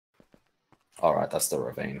Alright, that's the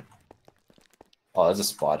ravine. Oh, there's a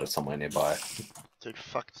spider somewhere nearby. Dude,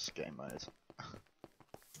 fuck this game mode.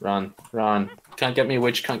 Run, run. Can't get me,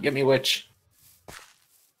 witch, can't get me, witch.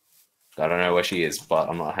 I don't know where she is, but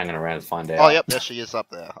I'm not hanging around to find out. Oh, yep, there she is up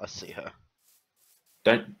there. I see her.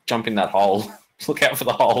 Don't jump in that hole. Look out for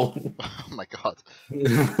the hole. Oh my god.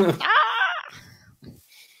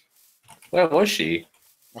 Where was she?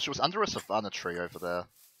 Well, she was under a savannah tree over there.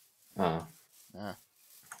 Oh. Yeah.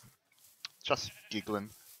 Just giggling.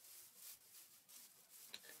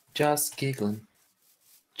 Just giggling.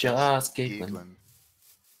 Just giggling.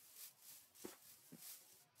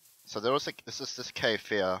 So there was like this cave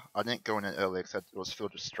here. I didn't go in it earlier because it was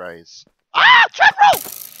filled with strays. Ah! Trap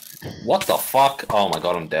roll! What the fuck? Oh my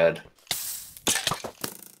god, I'm dead.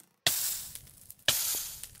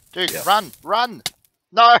 Dude, Yeah. run! Run!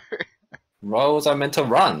 No! Where was I meant to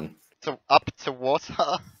run? Up to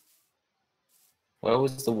water. Where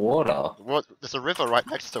was the water? What? There's a river right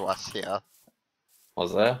next to us here.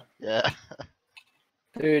 Was there? Yeah.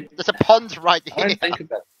 Dude, There's a pond right here. I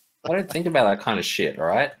don't think about that kind of shit,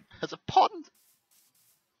 alright? There's a pond